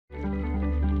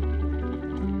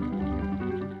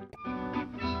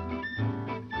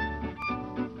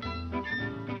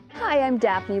Hi, I'm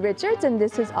Daphne Richards and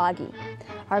this is Augie.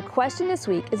 Our question this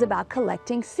week is about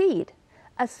collecting seed,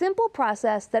 a simple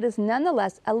process that is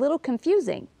nonetheless a little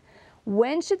confusing.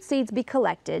 When should seeds be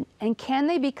collected and can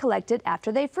they be collected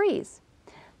after they freeze?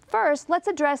 First, let's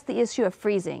address the issue of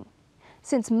freezing.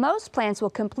 Since most plants will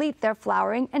complete their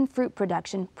flowering and fruit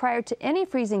production prior to any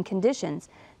freezing conditions,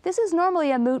 this is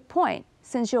normally a moot point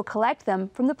since you'll collect them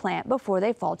from the plant before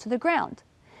they fall to the ground.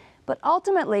 But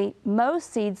ultimately,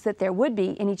 most seeds that there would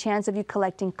be any chance of you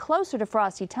collecting closer to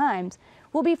frosty times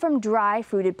will be from dry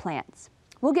fruited plants.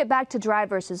 We'll get back to dry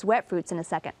versus wet fruits in a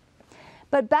second.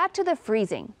 But back to the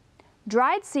freezing.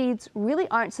 Dried seeds really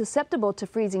aren't susceptible to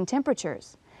freezing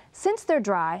temperatures. Since they're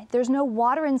dry, there's no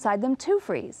water inside them to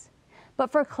freeze.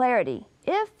 But for clarity,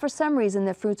 if for some reason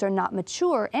the fruits are not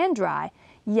mature and dry,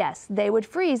 yes, they would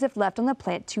freeze if left on the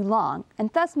plant too long,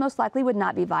 and thus most likely would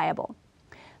not be viable.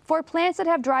 For plants that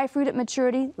have dry fruit at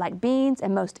maturity, like beans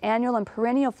and most annual and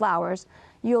perennial flowers,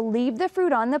 you'll leave the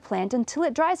fruit on the plant until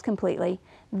it dries completely,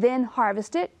 then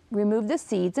harvest it, remove the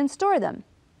seeds, and store them.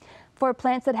 For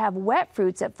plants that have wet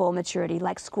fruits at full maturity,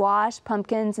 like squash,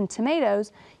 pumpkins, and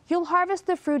tomatoes, you'll harvest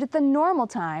the fruit at the normal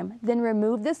time, then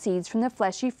remove the seeds from the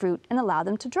fleshy fruit and allow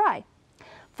them to dry.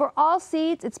 For all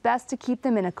seeds, it's best to keep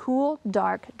them in a cool,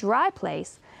 dark, dry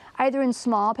place, either in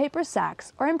small paper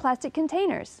sacks or in plastic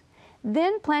containers.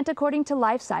 Then plant according to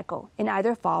life cycle in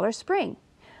either fall or spring.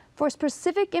 For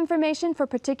specific information for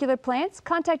particular plants,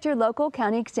 contact your local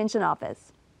county extension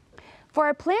office. For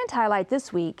our plant highlight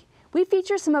this week, we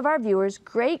feature some of our viewers'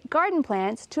 great garden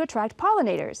plants to attract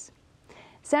pollinators.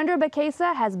 Sandra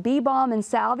Bacasa has bee balm and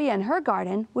salvia in her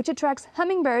garden, which attracts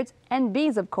hummingbirds and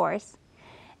bees, of course.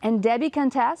 And Debbie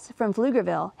Contess from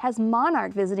Pflugerville has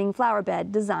monarch visiting flower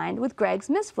bed designed with Greg's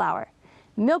mistflower,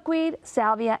 milkweed,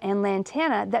 salvia, and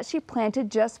lantana that she planted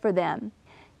just for them.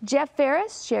 Jeff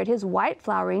Ferris shared his white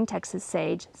flowering Texas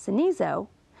sage, cenizo.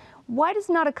 White is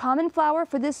not a common flower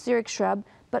for this xeric shrub,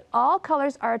 but all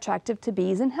colors are attractive to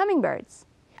bees and hummingbirds.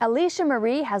 Alicia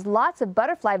Marie has lots of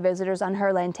butterfly visitors on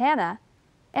her lantana.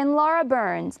 And Laura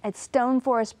Burns at Stone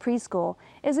Forest Preschool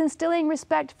is instilling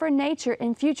respect for nature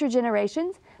in future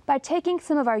generations by taking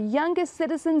some of our youngest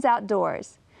citizens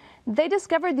outdoors. They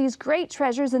discovered these great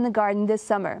treasures in the garden this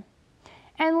summer.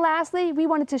 And lastly, we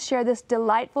wanted to share this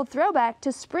delightful throwback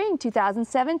to spring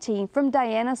 2017 from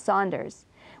Diana Saunders.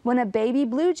 When a baby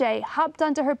blue jay hopped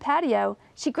onto her patio,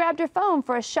 she grabbed her phone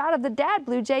for a shot of the dad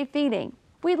blue jay feeding.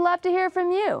 We'd love to hear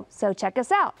from you, so check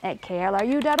us out at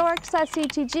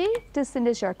klru.org/ctg to send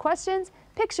us your questions,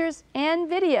 pictures, and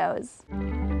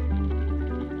videos.